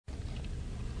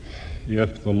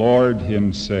if the Lord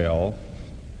himself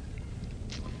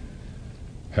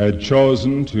had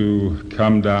chosen to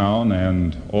come down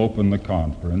and open the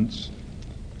conference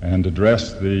and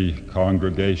address the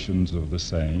congregations of the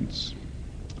saints,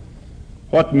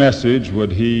 what message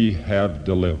would he have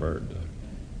delivered?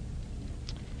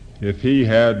 If he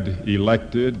had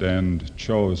elected and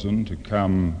chosen to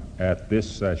come at this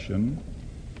session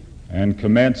and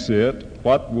commence it,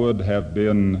 what would have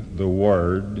been the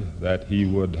word that he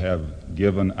would have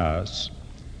given us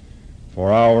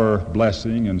for our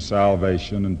blessing and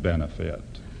salvation and benefit?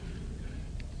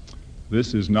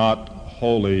 This is not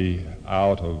wholly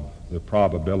out of the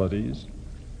probabilities.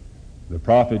 The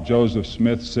prophet Joseph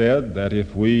Smith said that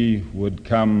if we would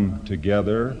come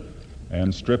together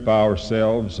and strip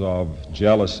ourselves of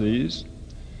jealousies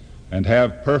and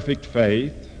have perfect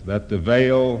faith, that the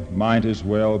veil might as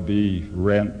well be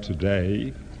rent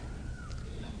today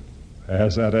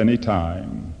as at any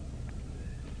time.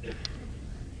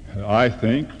 I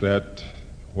think that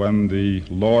when the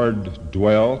Lord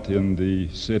dwelt in the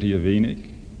city of Enoch,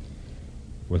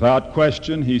 without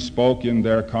question he spoke in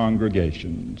their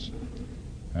congregations.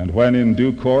 And when in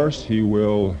due course he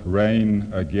will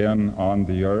reign again on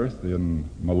the earth in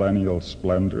millennial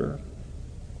splendor,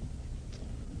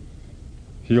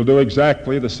 he'll do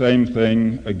exactly the same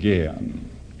thing again.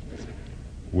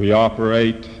 We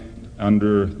operate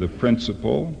under the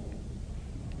principle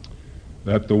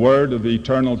that the word of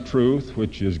eternal truth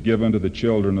which is given to the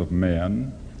children of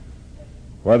men,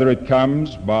 whether it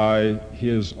comes by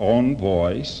his own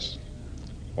voice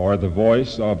or the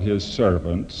voice of his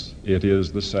servants, it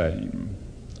is the same.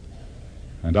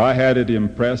 And I had it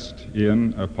impressed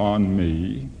in upon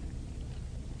me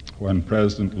when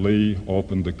President Lee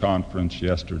opened the conference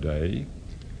yesterday,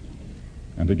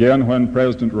 and again when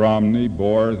President Romney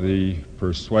bore the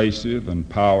persuasive and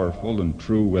powerful and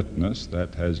true witness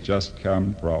that has just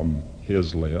come from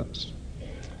his lips,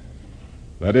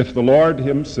 that if the Lord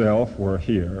himself were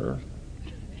here,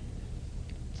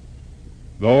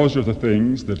 those are the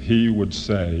things that he would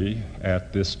say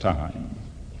at this time.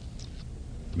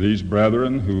 These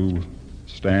brethren who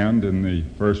stand in the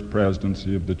first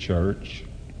presidency of the church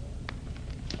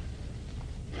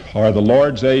are the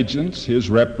Lord's agents,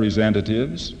 his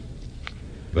representatives.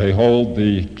 They hold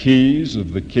the keys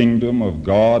of the kingdom of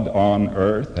God on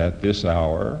earth at this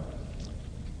hour,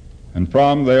 and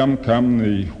from them come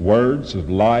the words of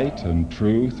light and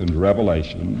truth and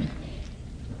revelation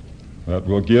that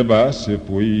will give us, if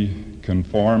we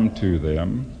conform to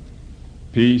them,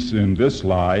 peace in this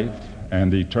life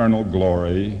and eternal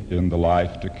glory in the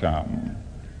life to come.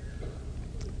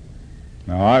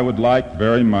 Now, I would like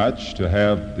very much to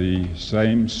have the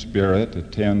same spirit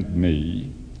attend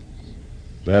me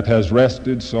that has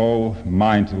rested so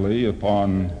mightily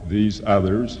upon these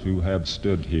others who have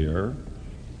stood here,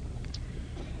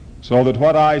 so that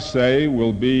what I say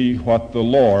will be what the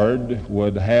Lord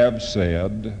would have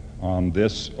said on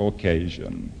this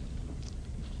occasion.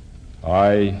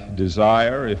 I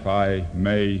desire, if I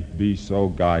may be so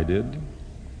guided,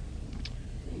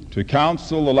 to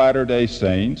counsel the Latter-day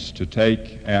Saints to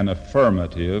take an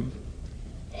affirmative,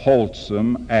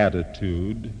 wholesome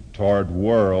attitude toward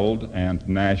world and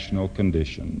national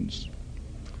conditions,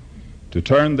 to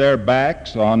turn their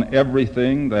backs on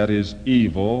everything that is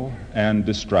evil and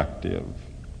destructive,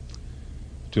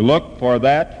 to look for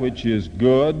that which is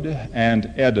good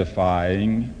and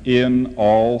edifying in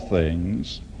all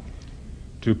things,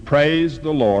 to praise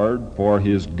the Lord for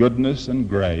his goodness and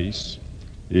grace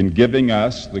in giving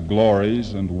us the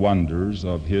glories and wonders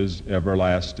of his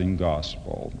everlasting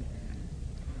gospel.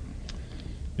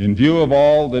 In view of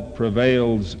all that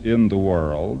prevails in the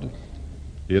world,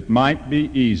 it might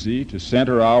be easy to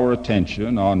center our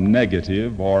attention on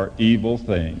negative or evil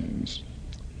things,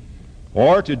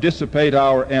 or to dissipate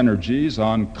our energies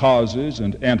on causes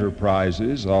and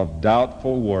enterprises of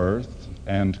doubtful worth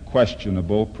and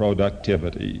questionable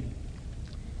productivity.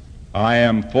 I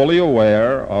am fully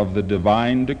aware of the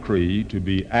divine decree to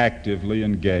be actively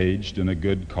engaged in a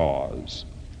good cause,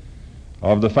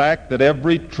 of the fact that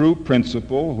every true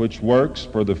principle which works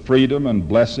for the freedom and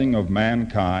blessing of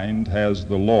mankind has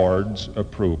the Lord's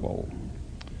approval,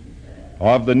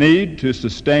 of the need to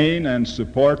sustain and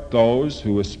support those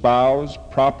who espouse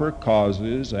proper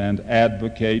causes and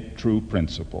advocate true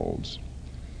principles,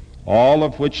 all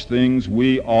of which things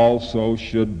we also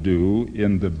should do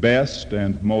in the best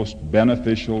and most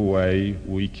beneficial way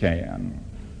we can.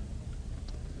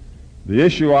 The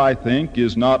issue, I think,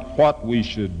 is not what we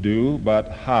should do, but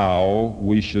how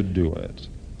we should do it.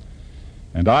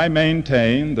 And I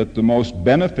maintain that the most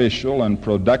beneficial and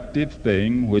productive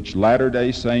thing which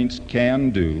Latter-day Saints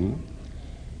can do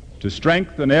To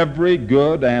strengthen every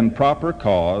good and proper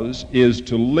cause is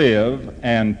to live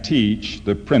and teach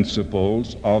the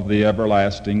principles of the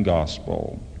everlasting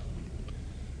gospel.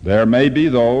 There may be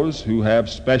those who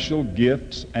have special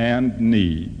gifts and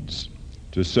needs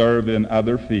to serve in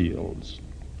other fields.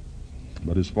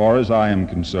 But as far as I am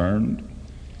concerned,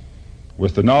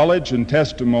 with the knowledge and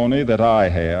testimony that I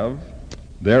have,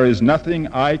 there is nothing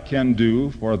I can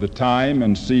do for the time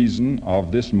and season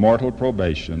of this mortal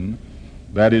probation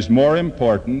that is more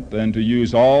important than to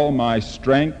use all my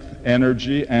strength,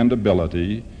 energy, and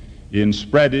ability in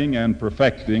spreading and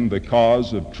perfecting the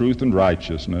cause of truth and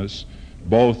righteousness,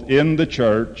 both in the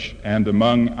church and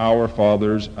among our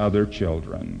Father's other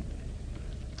children.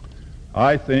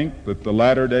 I think that the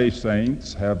Latter-day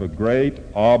Saints have a great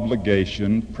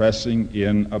obligation pressing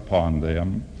in upon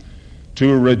them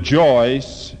to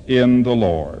rejoice in the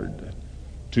Lord,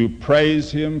 to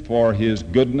praise Him for His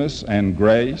goodness and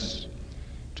grace,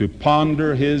 to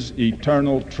ponder His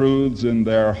eternal truths in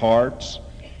their hearts,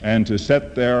 and to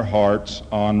set their hearts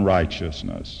on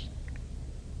righteousness.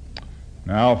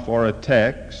 Now for a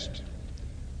text,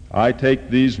 I take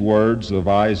these words of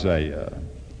Isaiah,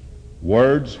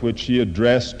 words which he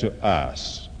addressed to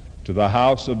us, to the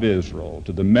house of Israel,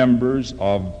 to the members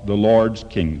of the Lord's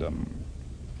kingdom.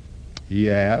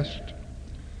 He asked,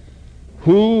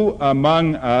 "Who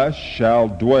among us shall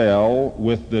dwell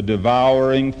with the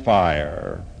devouring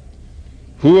fire?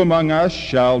 Who among us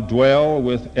shall dwell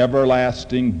with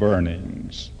everlasting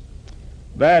burnings?"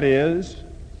 That is,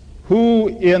 who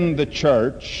in the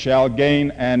church shall gain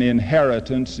an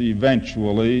inheritance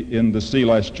eventually in the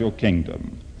celestial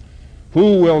kingdom?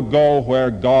 Who will go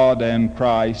where God and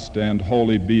Christ and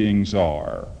holy beings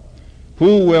are?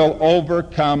 Who will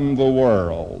overcome the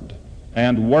world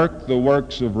and work the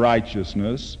works of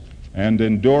righteousness, and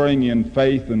enduring in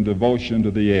faith and devotion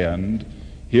to the end,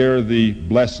 hear the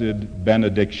blessed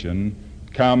benediction,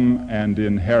 "Come and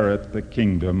inherit the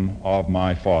kingdom of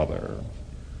my Father"?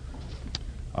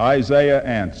 Isaiah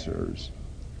answers,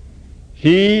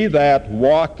 "He that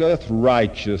walketh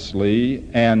righteously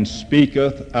and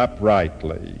speaketh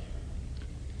uprightly,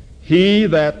 he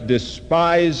that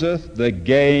despiseth the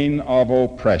gain of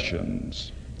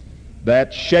oppressions,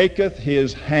 that shaketh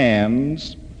his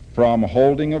hands from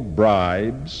holding of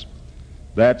bribes,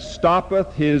 that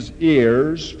stoppeth his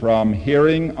ears from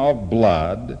hearing of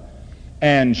blood,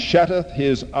 and shutteth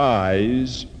his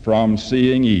eyes from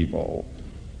seeing evil,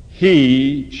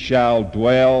 he shall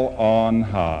dwell on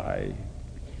high."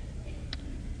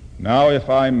 Now, if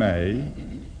I may,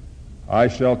 I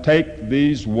shall take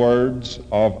these words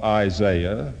of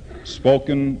Isaiah,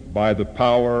 spoken by the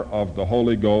power of the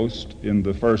Holy Ghost in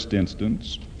the first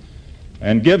instance,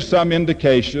 and give some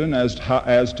indication as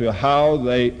to how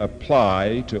they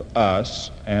apply to us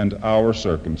and our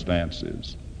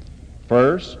circumstances.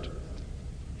 First,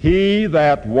 he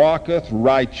that walketh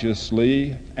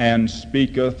righteously and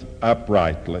speaketh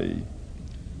uprightly.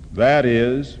 That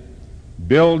is,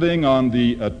 building on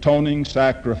the atoning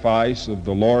sacrifice of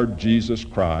the Lord Jesus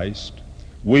Christ,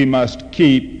 we must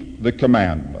keep the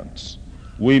commandments.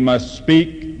 We must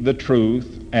speak the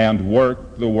truth and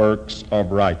work the works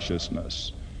of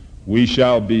righteousness. We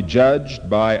shall be judged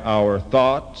by our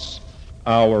thoughts,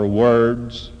 our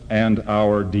words, and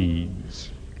our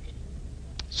deeds.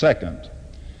 Second,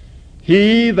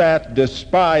 he that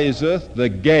despiseth the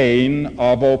gain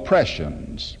of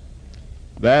oppressions.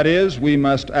 That is, we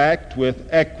must act with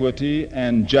equity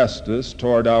and justice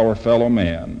toward our fellow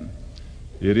men.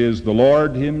 It is the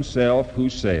Lord Himself who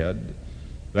said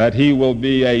that He will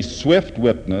be a swift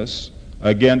witness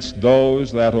against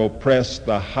those that oppress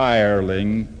the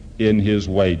hireling in his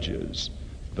wages,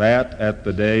 that at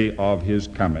the day of His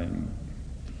coming.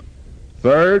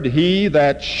 Third, he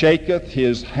that shaketh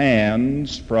his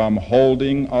hands from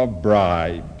holding of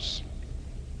bribes.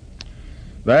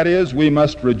 That is, we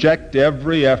must reject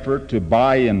every effort to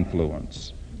buy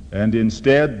influence and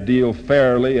instead deal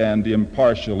fairly and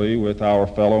impartially with our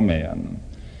fellow men.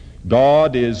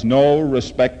 God is no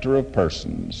respecter of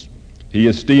persons. He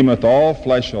esteemeth all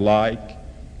flesh alike,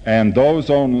 and those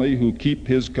only who keep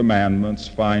His commandments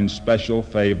find special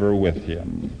favor with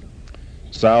Him.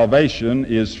 Salvation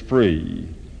is free.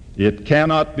 It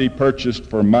cannot be purchased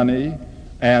for money,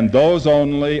 and those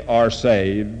only are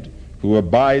saved who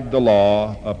abide the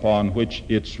law upon which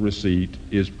its receipt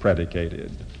is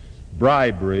predicated.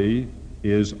 Bribery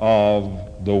is of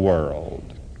the world.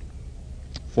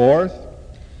 Fourth,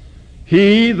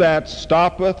 he that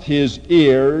stoppeth his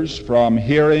ears from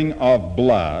hearing of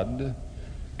blood,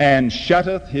 and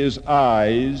shutteth his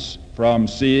eyes from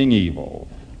seeing evil.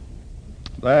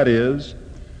 That is,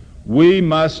 We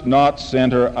must not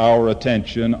center our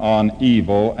attention on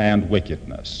evil and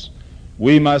wickedness.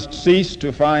 We must cease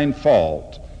to find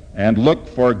fault and look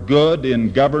for good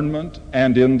in government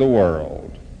and in the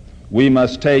world. We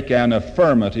must take an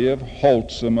affirmative,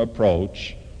 wholesome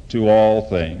approach to all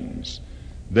things.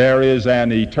 There is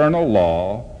an eternal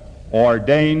law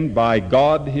ordained by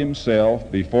God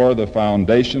himself before the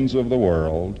foundations of the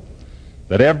world,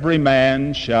 that every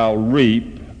man shall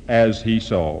reap as he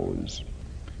sows.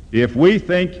 If we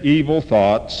think evil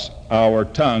thoughts, our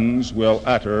tongues will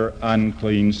utter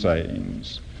unclean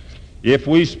sayings. If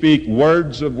we speak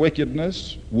words of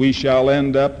wickedness, we shall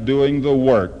end up doing the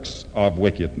works of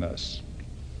wickedness.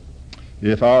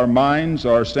 If our minds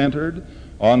are centered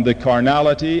on the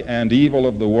carnality and evil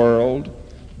of the world,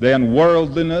 then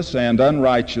worldliness and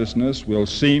unrighteousness will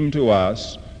seem to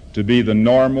us to be the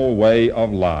normal way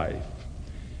of life.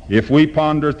 If we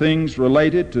ponder things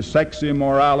related to sex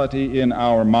immorality in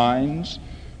our minds,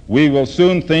 we will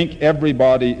soon think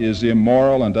everybody is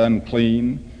immoral and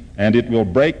unclean, and it will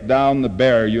break down the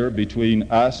barrier between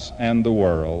us and the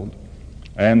world.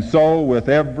 And so with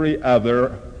every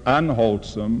other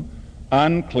unwholesome,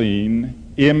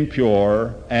 unclean,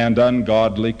 impure, and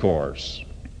ungodly course.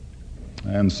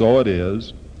 And so it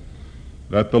is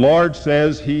that the Lord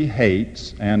says he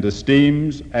hates and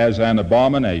esteems as an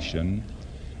abomination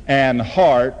an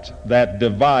heart that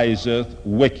deviseth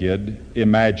wicked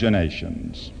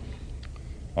imaginations.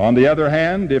 On the other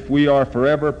hand, if we are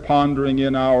forever pondering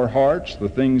in our hearts the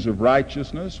things of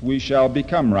righteousness, we shall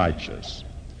become righteous.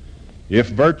 If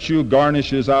virtue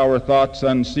garnishes our thoughts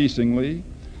unceasingly,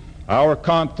 our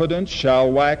confidence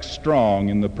shall wax strong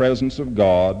in the presence of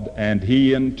God, and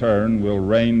he in turn will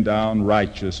rain down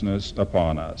righteousness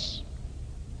upon us.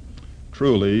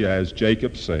 Truly, as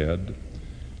Jacob said,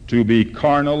 to be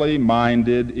carnally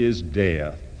minded is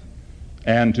death,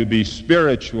 and to be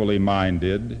spiritually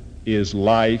minded is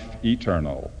life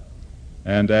eternal.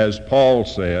 And as Paul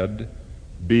said,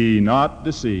 be not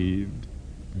deceived,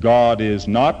 God is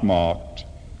not mocked,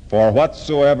 for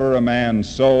whatsoever a man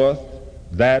soweth,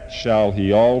 that shall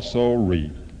he also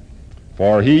reap.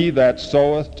 For he that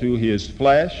soweth to his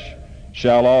flesh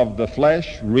shall of the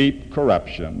flesh reap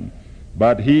corruption,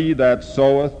 but he that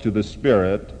soweth to the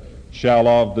Spirit shall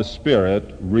of the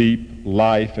Spirit reap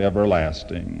life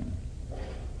everlasting.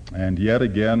 And yet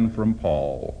again from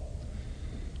Paul,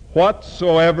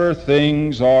 whatsoever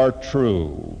things are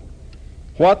true,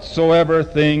 whatsoever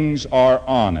things are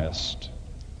honest,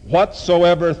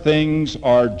 whatsoever things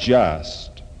are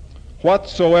just,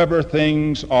 whatsoever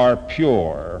things are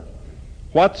pure,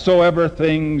 whatsoever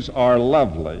things are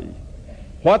lovely,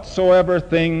 whatsoever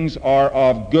things are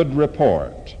of good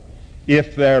report,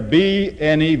 if there be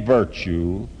any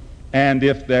virtue, and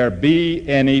if there be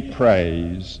any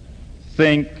praise,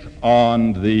 think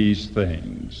on these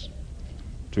things.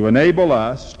 To enable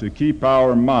us to keep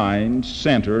our minds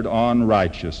centered on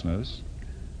righteousness,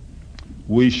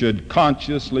 we should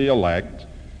consciously elect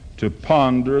to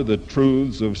ponder the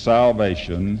truths of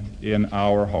salvation in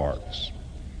our hearts.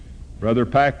 Brother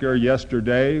Packer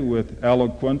yesterday with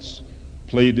eloquence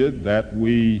pleaded that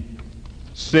we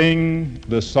sing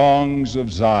the songs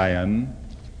of Zion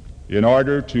in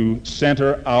order to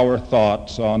center our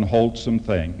thoughts on wholesome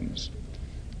things.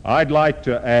 I'd like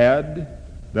to add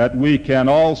that we can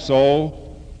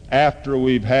also, after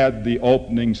we've had the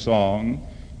opening song,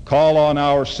 call on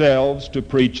ourselves to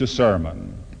preach a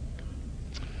sermon.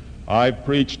 I've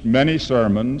preached many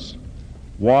sermons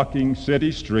walking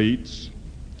city streets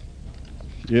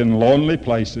in lonely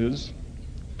places,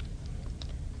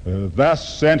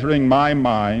 thus centering my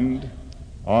mind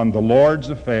on the Lord's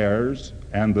affairs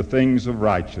and the things of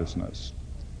righteousness.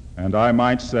 And I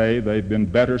might say they've been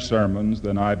better sermons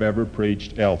than I've ever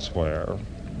preached elsewhere.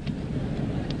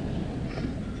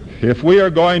 If we are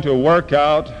going to work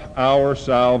out our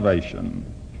salvation,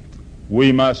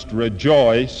 we must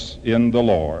rejoice in the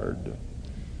Lord.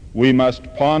 We must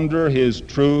ponder his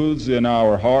truths in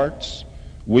our hearts.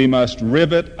 We must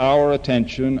rivet our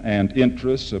attention and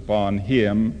interests upon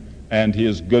him and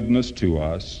his goodness to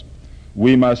us.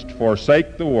 We must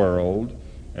forsake the world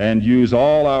and use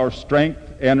all our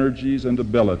strength, energies, and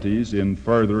abilities in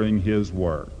furthering his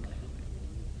work.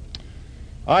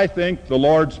 I think the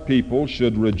Lord's people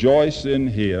should rejoice in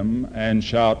him and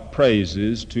shout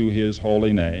praises to his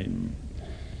holy name.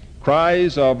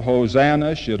 Cries of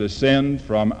Hosanna should ascend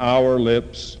from our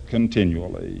lips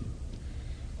continually.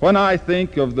 When I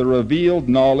think of the revealed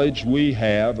knowledge we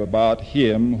have about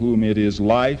him whom it is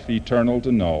life eternal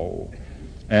to know,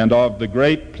 and of the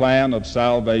great plan of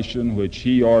salvation which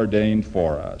he ordained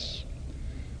for us,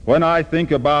 when I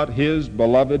think about his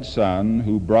beloved Son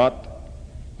who brought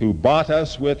who bought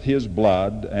us with his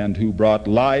blood and who brought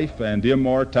life and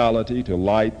immortality to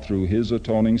light through his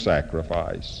atoning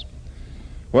sacrifice.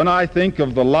 When I think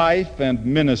of the life and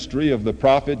ministry of the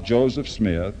prophet Joseph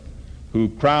Smith, who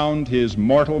crowned his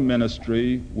mortal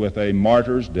ministry with a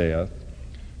martyr's death,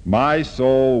 my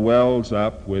soul wells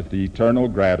up with eternal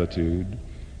gratitude,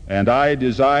 and I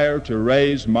desire to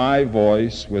raise my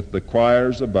voice with the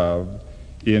choirs above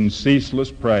in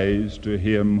ceaseless praise to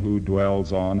him who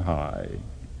dwells on high.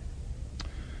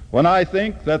 When I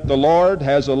think that the Lord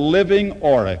has a living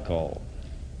oracle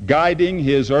guiding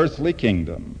his earthly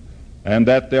kingdom, and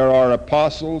that there are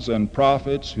apostles and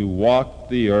prophets who walk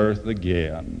the earth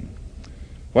again.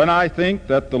 When I think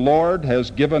that the Lord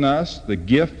has given us the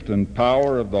gift and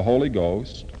power of the Holy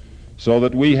Ghost, so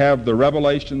that we have the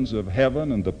revelations of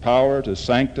heaven and the power to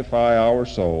sanctify our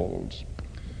souls.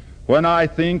 When I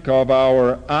think of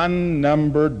our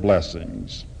unnumbered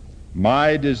blessings,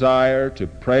 my desire to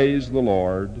praise the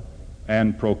Lord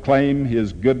and proclaim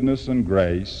his goodness and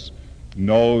grace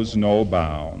knows no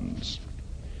bounds.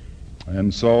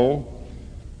 And so,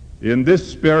 in this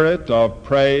spirit of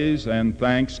praise and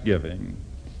thanksgiving,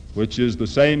 which is the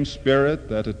same spirit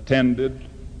that attended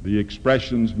the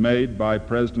expressions made by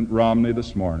President Romney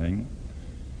this morning,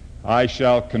 I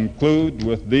shall conclude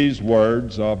with these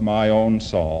words of my own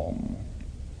psalm.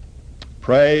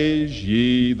 Praise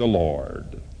ye the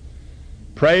Lord.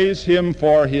 Praise him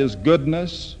for his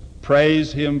goodness.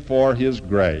 Praise him for his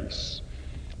grace.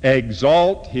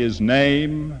 Exalt his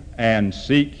name and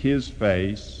seek his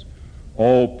face.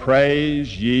 O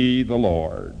praise ye the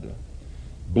Lord.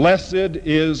 Blessed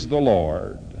is the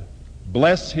Lord.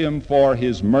 Bless him for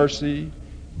his mercy.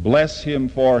 Bless him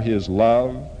for his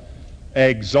love.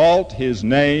 Exalt his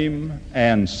name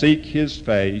and seek his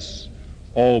face.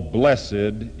 O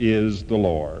blessed is the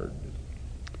Lord.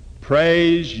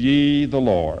 Praise ye the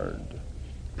Lord.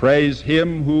 Praise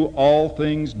him who all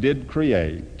things did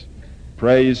create.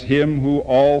 Praise him who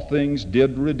all things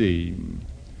did redeem.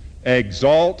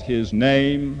 Exalt his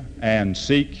name and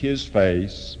seek his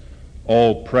face.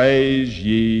 O praise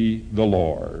ye the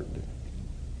Lord.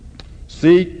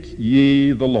 Seek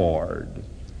ye the Lord.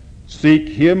 Seek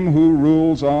him who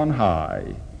rules on high.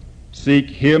 Seek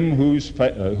him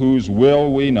whose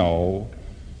will we know.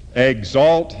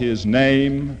 Exalt his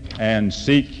name and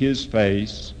seek his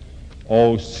face.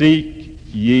 O seek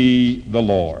ye the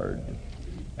Lord.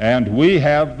 And we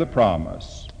have the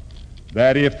promise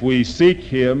that if we seek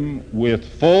him with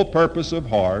full purpose of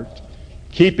heart,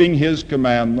 keeping his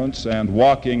commandments and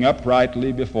walking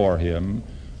uprightly before him,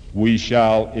 we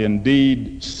shall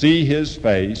indeed see his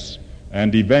face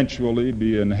and eventually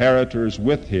be inheritors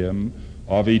with him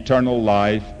of eternal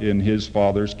life in his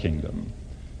Father's kingdom.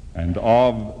 And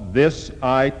of this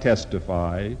I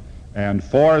testify, and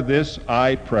for this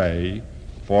I pray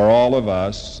for all of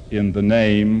us in the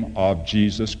name of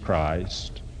Jesus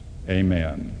Christ.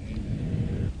 Amen.